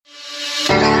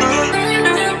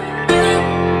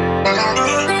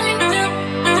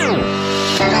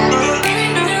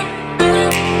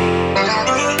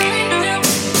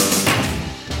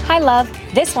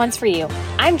love, this one's for you.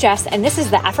 I'm Jess, and this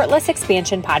is the Effortless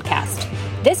Expansion Podcast.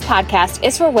 This podcast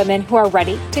is for women who are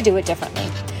ready to do it differently.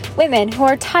 Women who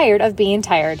are tired of being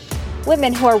tired.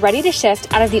 Women who are ready to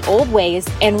shift out of the old ways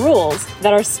and rules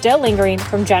that are still lingering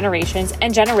from generations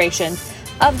and generations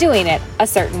of doing it a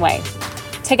certain way.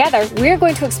 Together, we are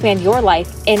going to expand your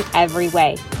life in every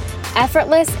way.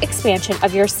 Effortless expansion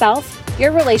of yourself,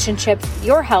 your relationships,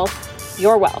 your health,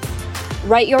 your wealth.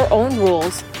 Write your own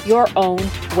rules, your own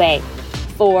way,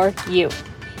 for you.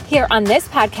 Here on this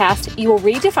podcast, you will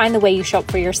redefine the way you show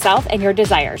up for yourself and your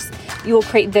desires. You will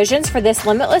create visions for this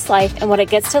limitless life and what it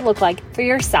gets to look like for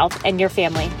yourself and your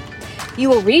family. You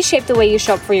will reshape the way you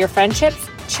show up for your friendships,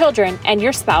 children, and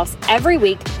your spouse every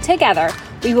week. Together,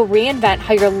 we will reinvent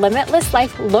how your limitless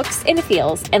life looks and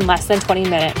feels in less than 20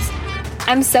 minutes.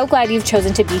 I'm so glad you've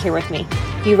chosen to be here with me.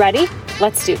 You ready?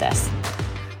 Let's do this.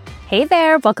 Hey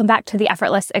there, welcome back to the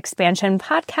Effortless Expansion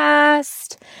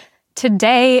Podcast.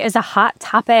 Today is a hot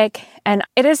topic, and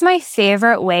it is my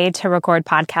favorite way to record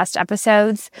podcast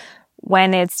episodes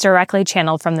when it's directly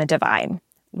channeled from the divine.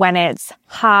 When it's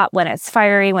hot, when it's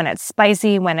fiery, when it's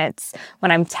spicy, when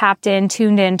I'm tapped in,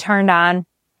 tuned in, turned on.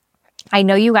 I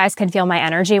know you guys can feel my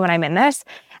energy when I'm in this,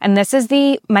 and this is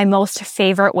my most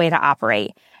favorite way to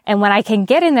operate. And when I can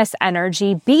get in this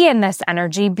energy, be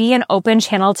an open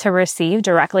channel to receive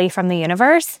directly from the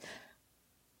universe,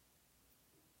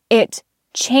 it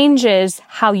changes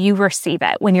how you receive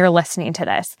it when you're listening to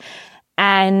this.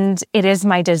 And it is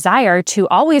my desire to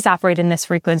always operate in this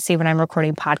frequency when I'm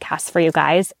recording podcasts for you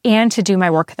guys and to do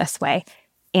my work this way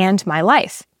and my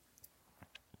life.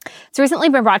 It's recently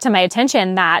been brought to my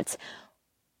attention that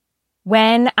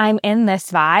when I'm in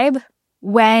this vibe,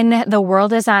 when the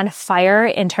world is on fire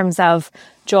in terms of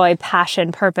joy,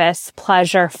 passion, purpose,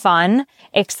 pleasure, fun,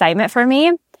 excitement for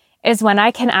me, is when I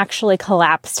can actually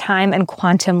collapse time and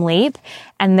quantum leap.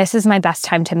 And this is my best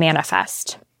time to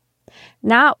manifest.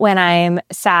 Not when I'm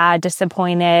sad,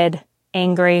 disappointed,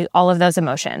 angry, all of those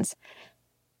emotions.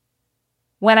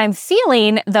 When I'm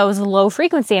feeling those low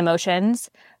frequency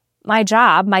emotions, my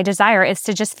job, my desire is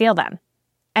to just feel them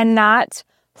and not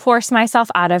force myself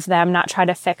out of them, not try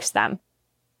to fix them.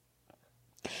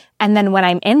 And then when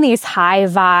I'm in these high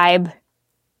vibe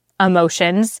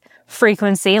emotions,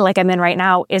 frequency, like I'm in right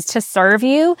now, is to serve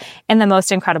you in the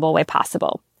most incredible way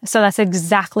possible. So that's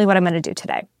exactly what I'm going to do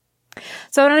today.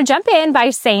 So I'm going to jump in by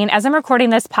saying, as I'm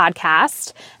recording this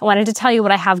podcast, I wanted to tell you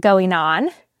what I have going on.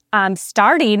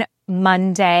 Starting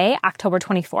Monday, October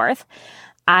 24th,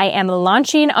 I am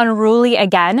launching Unruly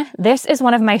again. This is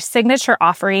one of my signature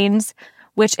offerings,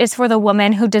 which is for the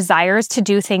woman who desires to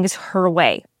do things her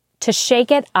way, to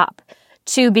shake it up,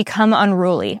 to become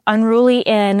unruly. Unruly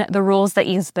in the rules that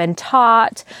you've been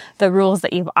taught, the rules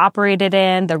that you've operated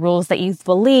in, the rules that you've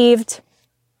believed,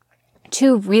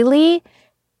 to really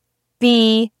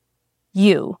be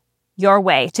you, your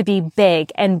way, to be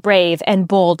big and brave and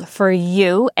bold for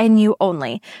you and you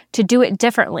only, to do it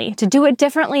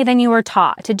differently than you were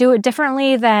taught, to do it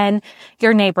differently than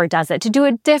your neighbor does it, to do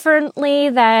it differently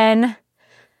than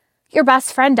your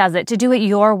best friend does it, to do it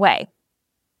your way.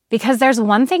 Because there's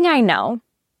one thing I know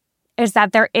is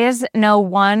that there is no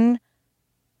one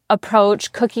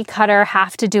approach, cookie cutter,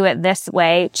 have to do it this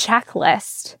way,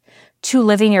 checklist to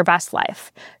living your best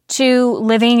life, to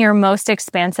living your most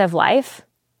expansive life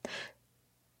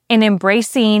and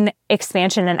embracing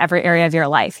expansion in every area of your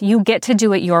life. You get to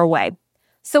do it your way.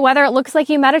 So whether it looks like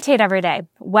you meditate every day,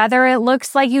 whether it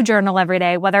looks like you journal every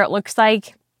day, whether it looks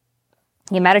like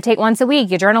you meditate once a week,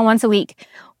 you journal once a week,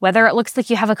 whether it looks like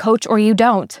you have a coach or you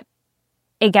don't,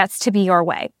 it gets to be your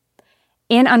way.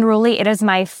 In Unruly, it is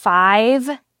my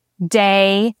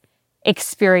 5-day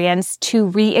experience to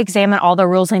re-examine all the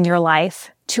rules in your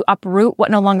life, to uproot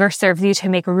what no longer serves you, to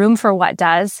make room for what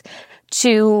does,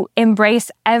 to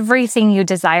embrace everything you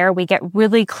desire. We get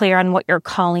really clear on what you're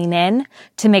calling in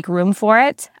to make room for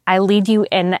it. I lead you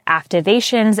in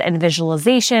activations and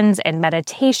visualizations and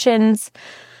meditations.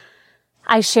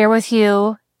 I share with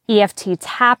you EFT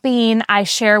tapping. I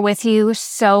share with you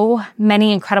so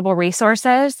many incredible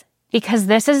resources because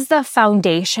this is the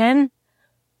foundation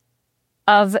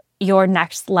of your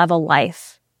next level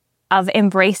life, of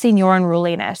embracing your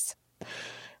unruliness.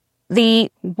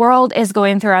 The world is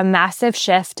going through a massive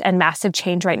shift and massive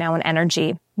change right now in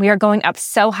energy. We are going up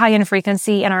so high in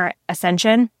frequency in our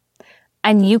ascension,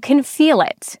 and you can feel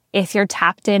it if you're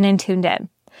tapped in and tuned in.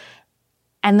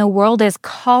 And the world is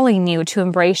calling you to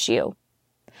embrace you.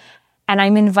 And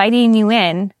I'm inviting you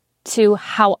in to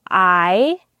how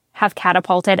I have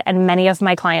catapulted and many of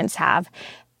my clients have.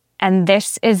 And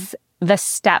this is the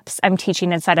steps I'm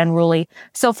teaching inside Unruly.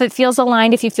 So if it feels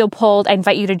aligned, if you feel pulled, I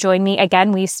invite you to join me.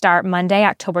 Again, we start Monday,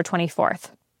 October 24th.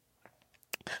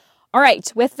 All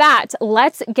right, with that,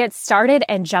 let's get started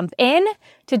and jump in.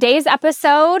 Today's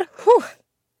episode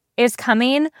is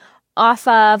coming off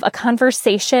of a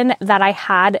conversation that I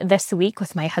had this week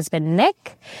with my husband,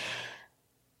 Nick.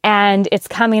 And it's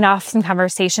coming off some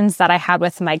conversations that I had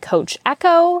with my coach,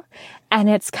 Echo. And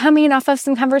it's coming off of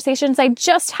some conversations I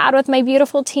just had with my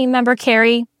beautiful team member,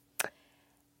 Carrie.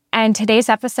 And today's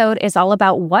episode is all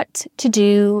about what to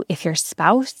do if your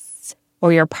spouse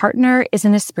or your partner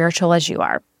isn't as spiritual as you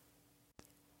are.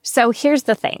 So here's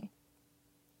the thing.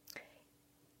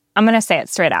 I'm going to say it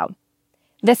straight out.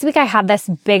 This week I had this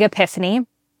big epiphany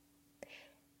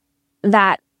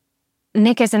that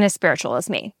Nick isn't as spiritual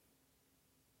as me.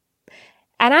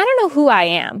 And I don't know who I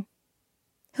am,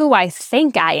 who I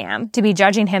think I am, to be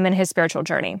judging him in his spiritual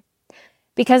journey.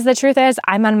 Because the truth is,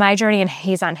 I'm on my journey and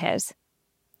he's on his.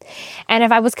 And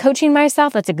if I was coaching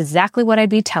myself, that's exactly what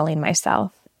I'd be telling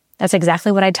myself. That's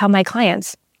exactly what I'd tell my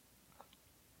clients.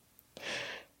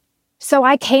 So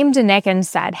I came to Nick and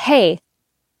said, hey,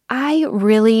 I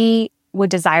really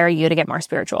would desire you to get more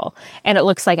spiritual. And it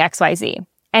looks like XYZ.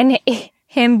 And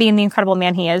him being the incredible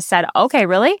man he is said, okay,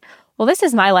 really? Well, this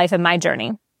is my life and my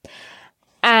journey.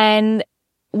 And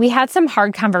we had some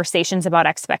hard conversations about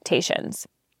expectations.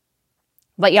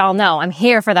 But y'all know I'm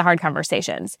here for the hard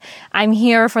conversations. I'm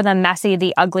here for the messy,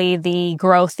 the ugly, the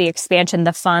growth, the expansion,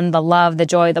 the fun, the love, the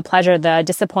joy, the pleasure, the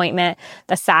disappointment,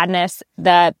 the sadness,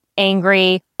 the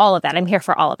angry, all of that. I'm here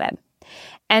for all of it.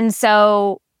 And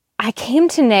so I came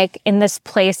to Nick in this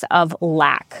place of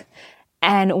lack.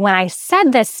 And when I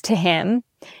said this to him,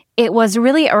 it was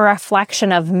really a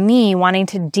reflection of me wanting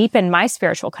to deepen my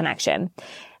spiritual connection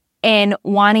and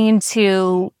wanting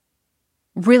to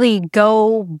really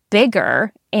go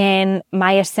bigger in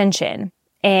my ascension,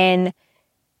 in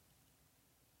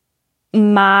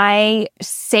my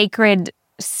sacred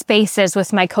spaces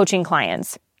with my coaching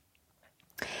clients.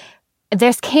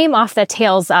 This came off the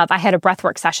tails of, I had a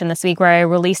breathwork session this week where I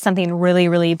released something really,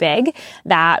 really big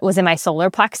that was in my solar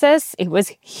plexus. It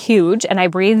was huge and I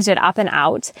breathed it up and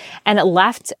out and it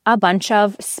left a bunch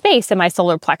of space in my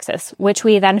solar plexus, which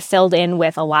we then filled in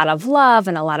with a lot of love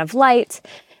and a lot of light.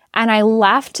 And I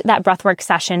left that breathwork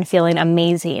session feeling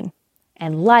amazing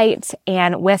and light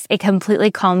and with a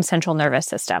completely calm central nervous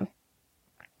system.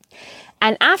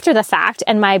 And after the fact,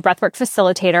 and my breathwork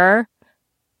facilitator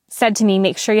said to me,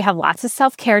 make sure you have lots of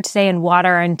self-care today and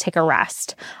water and take a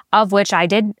rest, of which I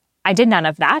did none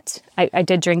of that. I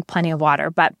did drink plenty of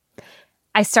water, but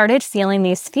I started feeling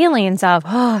these feelings of,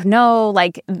 oh no,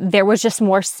 like there was just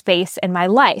more space in my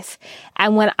life.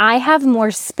 And when I have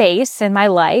more space in my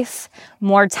life,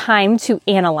 more time to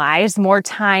analyze, more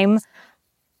time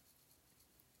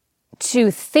to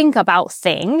think about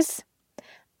things,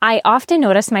 I often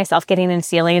notice myself getting in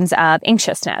feelings of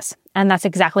anxiousness. And that's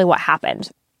exactly what happened.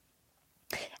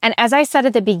 And as I said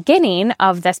at the beginning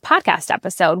of this podcast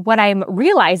episode, what I'm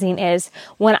realizing is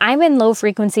when I'm in low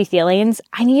frequency feelings,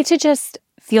 I need to just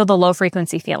feel the low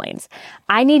frequency feelings.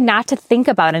 I need not to think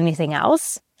about anything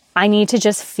else. I need to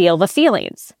just feel the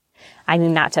feelings. I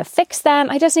need not to fix them.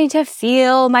 I just need to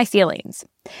feel my feelings.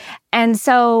 And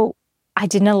so I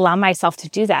didn't allow myself to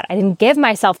do that. I didn't give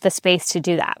myself the space to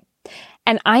do that.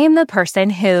 And I am the person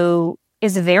who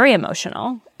is very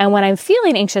emotional. And when I'm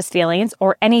feeling anxious feelings,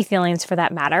 or any feelings for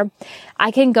that matter,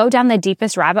 I can go down the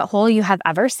deepest rabbit hole you have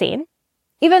ever seen.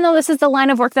 Even though this is the line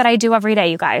of work that I do every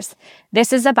day, you guys,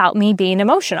 this is about me being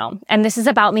emotional. And this is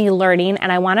about me learning.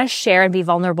 And I want to share and be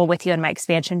vulnerable with you in my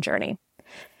expansion journey.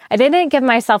 I didn't give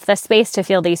myself the space to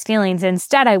feel these feelings.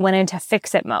 Instead, I went into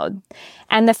fix-it mode.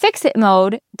 And the fix-it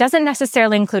mode doesn't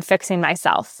necessarily include fixing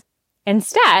myself.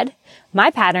 Instead, my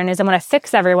pattern is I'm going to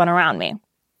fix everyone around me.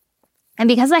 And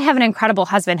because I have an incredible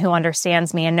husband who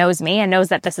understands me and knows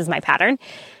that this is my pattern,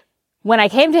 when I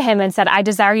came to him and said, I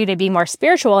desire you to be more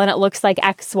spiritual and it looks like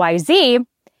XYZ,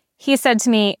 he said to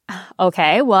me,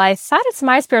 okay, well, I thought it's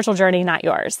my spiritual journey, not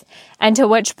yours. And to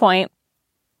which point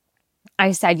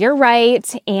I said, you're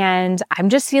right. And I'm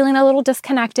just feeling a little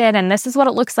disconnected. And this is what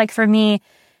it looks like for me.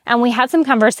 And we had some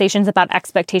conversations about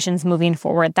expectations moving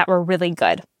forward that were really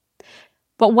good.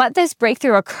 But what this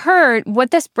breakthrough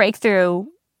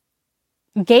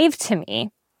gave to me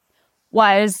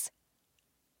was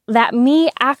that me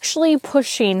actually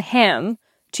pushing him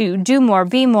to do more,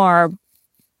 be more,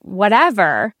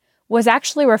 whatever, was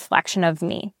actually a reflection of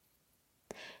me.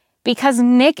 Because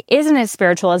Nick isn't as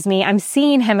spiritual as me, I'm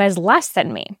seeing him as less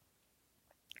than me.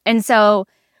 And so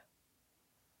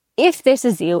if this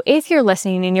is you, if you're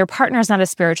listening and your partner's not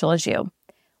as spiritual as you,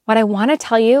 what I want to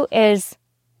tell you is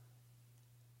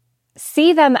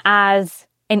see them as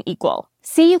an equal.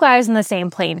 See you guys in the same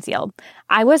playing field.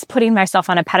 I was putting myself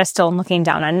on a pedestal and looking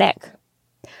down on Nick,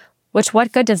 which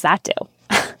what good does that do?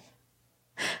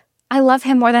 I love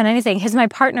him more than anything. He's my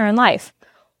partner in life.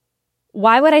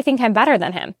 Why would I think I'm better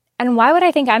than him? And why would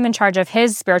I think I'm in charge of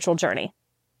his spiritual journey?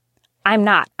 I'm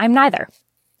not. I'm neither.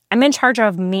 I'm in charge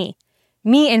of me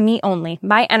and me only,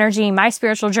 my energy, my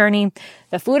spiritual journey,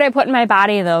 the food I put in my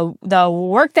body, the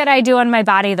work that I do on my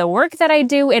body, the work that I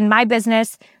do in my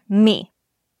business, me,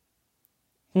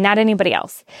 not anybody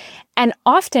else. And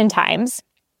oftentimes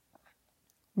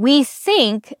we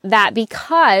think that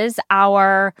because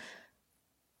our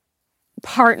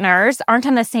partners aren't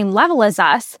on the same level as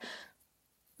us,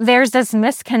 there's this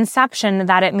misconception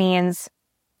that it means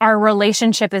our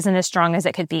relationship isn't as strong as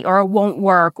it could be, or it won't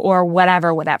work, or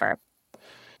whatever.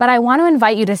 But I want to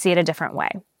invite you to see it a different way.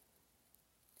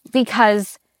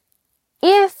 Because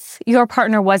if your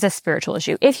partner was as spiritual as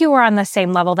you, if you were on the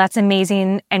same level, that's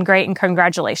amazing and great and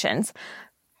congratulations.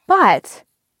 But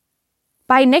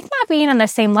by Nick not being on the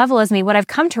same level as me, what I've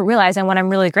come to realize and what I'm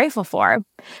really grateful for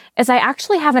is I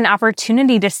actually have an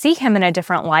opportunity to see him in a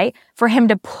different light, for him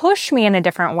to push me in a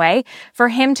different way, for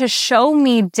him to show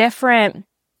me different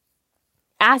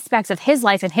aspects of his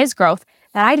life and his growth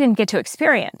that I didn't get to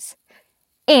experience.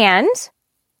 And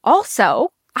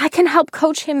also, I can help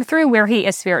coach him through where he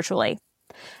is spiritually.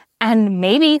 And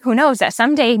maybe, who knows, that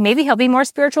someday, maybe he'll be more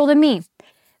spiritual than me.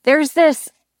 There's this,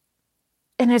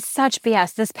 and it's such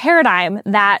BS, this paradigm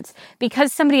that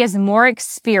because somebody is more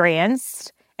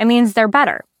experienced, it means they're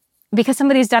better. Because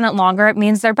somebody's done it longer, it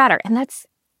means they're better. And that's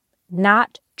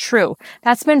not true.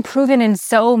 That's been proven in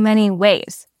so many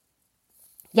ways.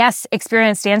 Yes,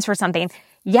 experience stands for something.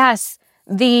 Yes,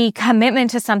 the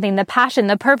commitment to something, the passion,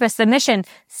 the purpose, the mission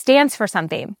stands for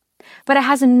something. But it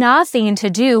has nothing to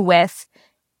do with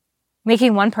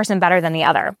making one person better than the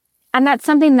other. And that's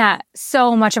something that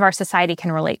so much of our society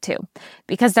can relate to.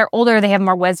 Because they're older, they have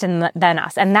more wisdom than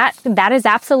us. And that is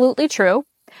absolutely true.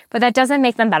 But that doesn't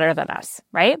make them better than us,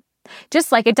 right?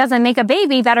 Just like it doesn't make a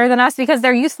baby better than us because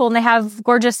they're youthful and they have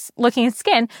gorgeous looking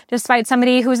skin, despite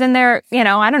somebody who's in their,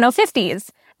 50s.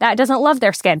 That doesn't love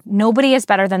their skin. Nobody is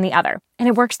better than the other. And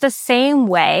it works the same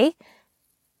way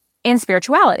in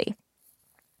spirituality.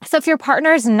 So if your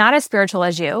partner is not as spiritual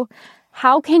as you,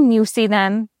 how can you see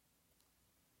them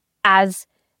as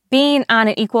being on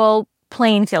an equal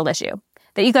playing field as you?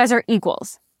 That you guys are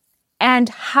equals. And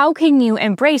how can you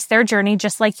embrace their journey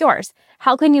just like yours?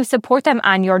 How can you support them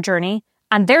on your journey,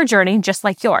 on their journey just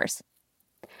like yours?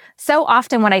 So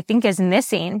often what I think is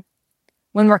missing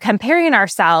when we're comparing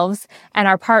ourselves and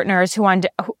our partners who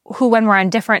when we're on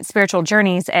different spiritual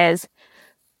journeys is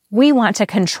we want to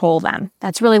control them.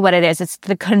 That's really what it is. It's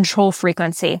the control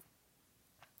frequency.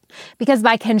 Because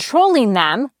by controlling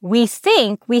them, we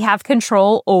think we have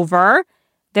control over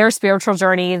their spiritual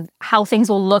journey, how things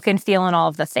will look and feel and all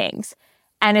of the things.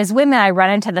 And as women, I run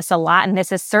into this a lot, and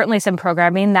this is certainly some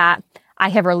programming that I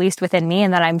have released within me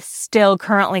and that I'm still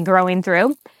currently growing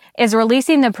through, is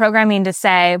releasing the programming to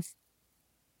say,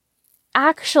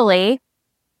 actually,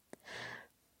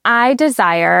 I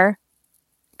desire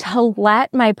to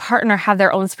let my partner have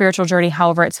their own spiritual journey,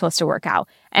 however it's supposed to work out,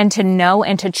 and to know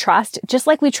and to trust, just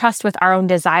like we trust with our own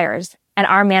desires and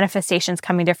our manifestations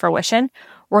coming to fruition.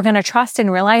 We're going to trust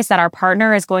and realize that our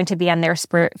partner is going to be on their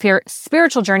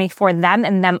spiritual journey for them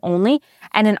and them only,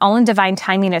 and in all in divine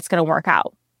timing, it's going to work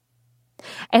out.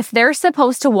 If they're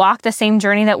supposed to walk the same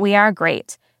journey that we are,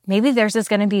 great. Maybe theirs is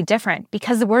going to be different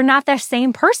because we're not the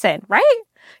same person, right?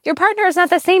 Your partner is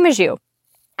not the same as you,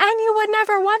 and you would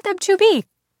never want them to be.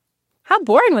 How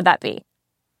boring would that be?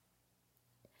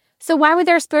 So why would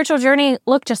their spiritual journey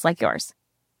look just like yours?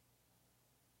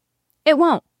 It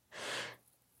won't.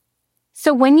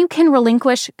 So when you can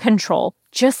relinquish control,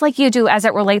 just like you do as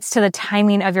it relates to the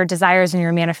timing of your desires and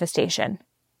your manifestation,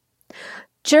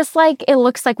 just like it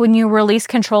looks like when you release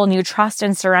control and you trust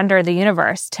and surrender the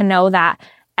universe to know that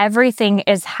everything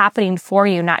is happening for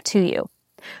you, not to you.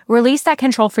 Release that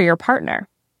control for your partner.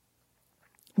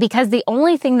 Because the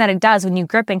only thing that it does when you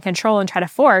grip and control and try to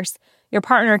force your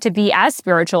partner to be as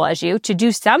spiritual as you, to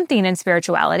do something in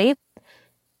spirituality,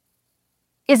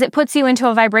 is it puts you into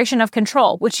a vibration of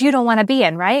control, which you don't want to be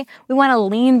in, right? We want to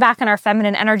lean back in our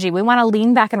feminine energy. We want to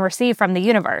lean back and receive from the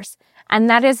universe. And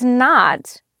that is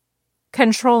not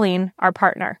controlling our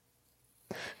partner.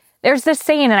 There's this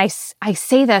saying, and I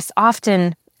say this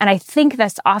often, and I think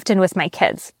this often with my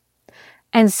kids.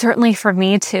 And certainly for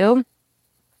me too,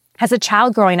 as a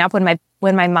child growing up,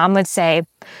 when my mom would say,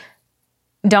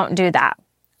 "Don't do that,"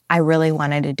 I really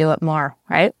wanted to do it more,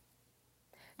 right?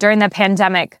 During the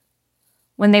pandemic,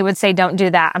 when they would say, don't do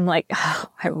that, I'm like, oh,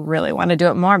 I really want to do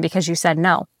it more because you said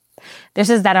no. This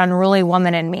is that unruly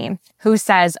woman in me who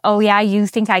says, oh yeah, you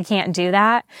think I can't do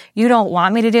that? You don't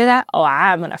want me to do that? Oh,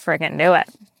 I'm going to freaking do it.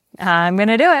 I'm going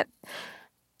to do it.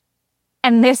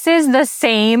 And this is the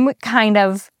same kind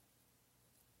of,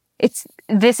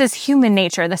 this is human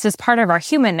nature. This is part of our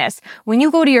humanness. When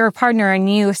you go to your partner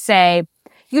and you say,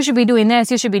 you should be doing this,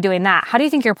 you should be doing that, how do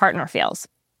you think your partner feels?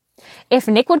 If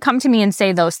Nick would come to me and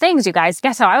say those things, you guys,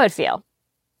 guess how I would feel?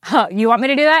 Huh, you want me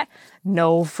to do that?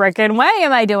 No freaking way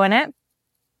am I doing it.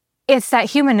 It's that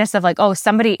humanness of like, oh,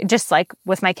 somebody, just like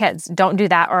with my kids, don't do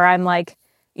that. Or I'm like,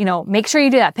 make sure you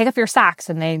do that. Pick up your socks.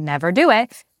 And they never do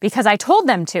it because I told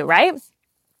them to, right?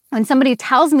 When somebody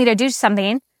tells me to do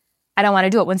something, I don't want to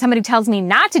do it. When somebody tells me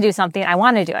not to do something, I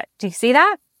want to do it. Do you see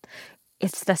that?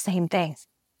 It's the same thing.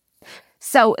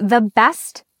 So the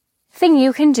best thing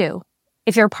you can do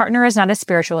if your partner is not as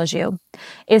spiritual as you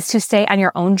is to stay on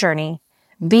your own journey,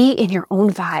 be in your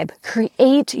own vibe,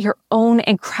 create your own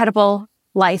incredible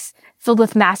life filled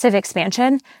with massive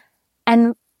expansion,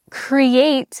 and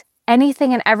create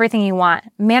anything and everything you want.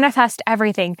 Manifest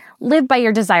everything. Live by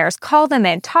your desires. Call them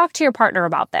in. Talk to your partner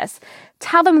about this.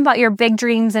 Tell them about your big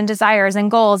dreams and desires and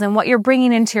goals and what you're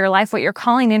bringing into your life, what you're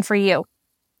calling in for you.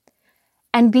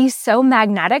 And be so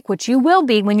magnetic, which you will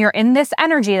be when you're in this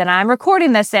energy that I'm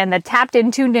recording this in, the tapped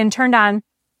in, tuned in, turned on.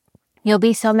 You'll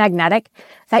be so magnetic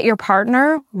that your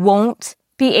partner won't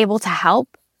be able to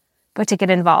help, but to get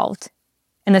involved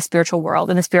in the spiritual world,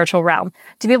 in the spiritual realm,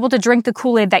 to be able to drink the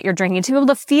Kool-Aid that you're drinking, to be able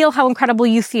to feel how incredible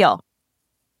you feel.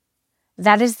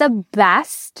 That is the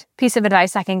best piece of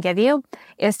advice I can give you,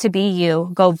 is to be you.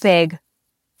 Go big,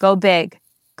 go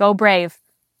brave,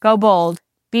 go bold,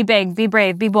 be big, be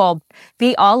brave, be bold,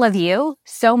 be all of you,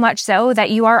 so much so that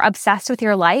you are obsessed with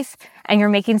your life and you're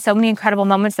making so many incredible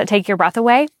moments that take your breath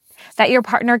away that your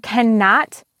partner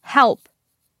cannot help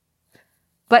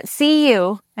but see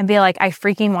you and be like, I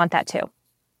freaking want that too.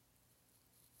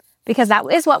 Because that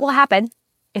is what will happen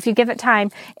if you give it time,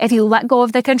 if you let go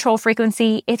of the control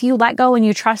frequency, if you let go and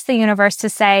you trust the universe to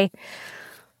say,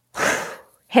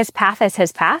 his path is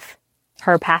his path,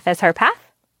 her path is her path,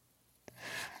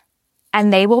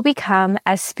 and they will become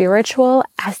as spiritual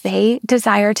as they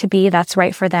desire to be. That's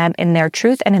right for them in their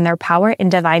truth and in their power in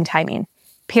divine timing.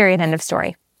 Period. End of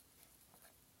story.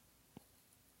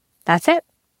 That's it.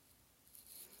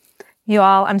 You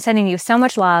all, I'm sending you so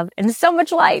much love and so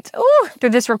much light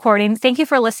through this recording. Thank you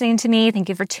for listening to me. Thank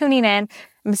you for tuning in.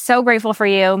 I'm so grateful for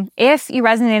you. If you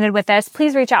resonated with this,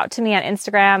 please reach out to me on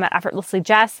Instagram at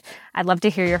EffortlesslyJess. I'd love to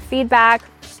hear your feedback.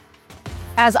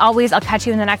 As always, I'll catch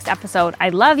you in the next episode. I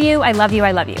love you. I love you.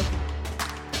 I love you.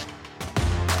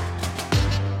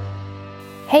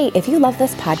 Hey, if you love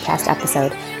this podcast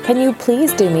episode, can you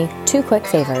please do me 2 quick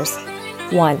favors?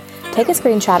 1, take a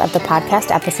screenshot of the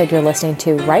podcast episode you're listening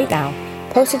to right now,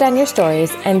 post it on your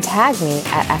stories, and tag me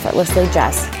at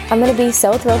EffortlesslyJess. I'm going to be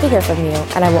so thrilled to hear from you,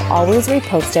 and I will always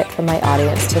repost it for my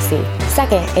audience to see.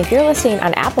 2nd, if you're listening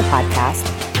on Apple Podcasts,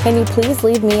 can you please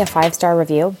leave me a 5-star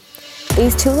review?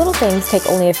 These 2 little things take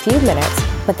only a few minutes,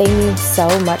 but they mean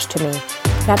so much to me.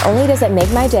 Not only does it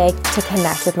make my day to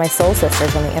connect with my soul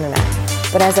sisters on the internet,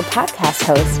 but as a podcast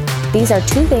host, these are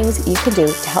 2 things you can do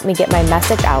to help me get my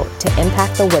message out to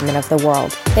impact the women of the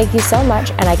world. Thank you so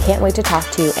much, and I can't wait to talk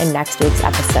to you in next week's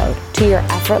episode. To your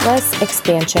effortless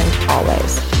expansion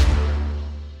always.